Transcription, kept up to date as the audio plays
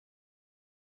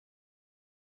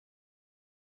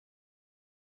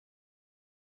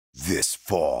this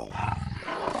fall.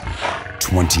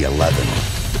 2011.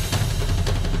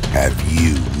 Have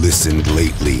you listened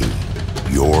lately?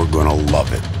 You're gonna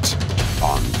love it.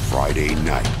 On Friday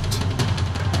night,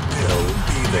 They'll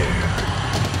be there.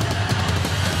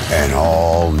 an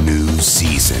all-new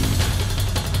season.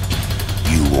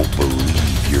 You won't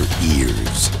believe your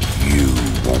ears. You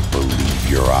won't believe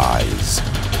your eyes.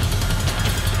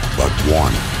 But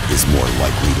one is more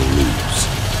likely to lose.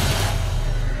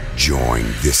 Join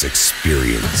this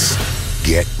experience.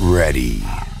 Get ready.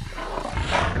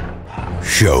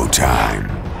 Showtime.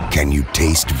 Can you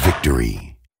taste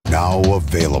victory? Now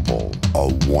available. A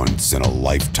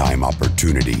once-in-a-lifetime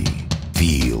opportunity.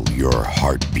 Feel your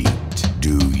heartbeat.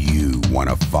 Do you want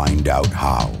to find out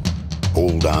how?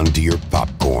 Hold on to your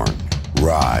popcorn.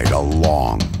 Ride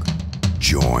along.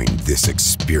 Join this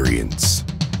experience.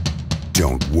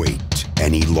 Don't wait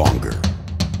any longer.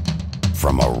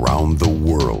 From around the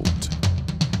world,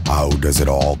 how does it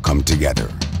all come together?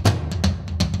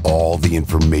 All the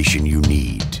information you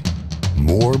need.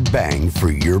 More bang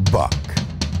for your buck.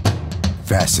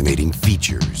 Fascinating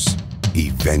features.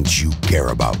 Events you care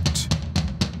about.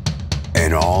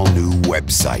 An all-new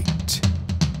website.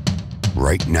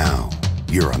 Right now,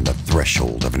 you're on the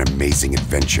threshold of an amazing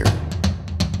adventure.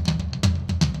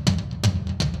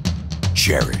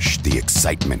 Cherish the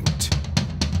excitement.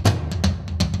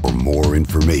 For more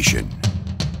information,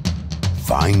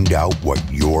 find out what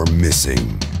you're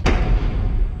missing.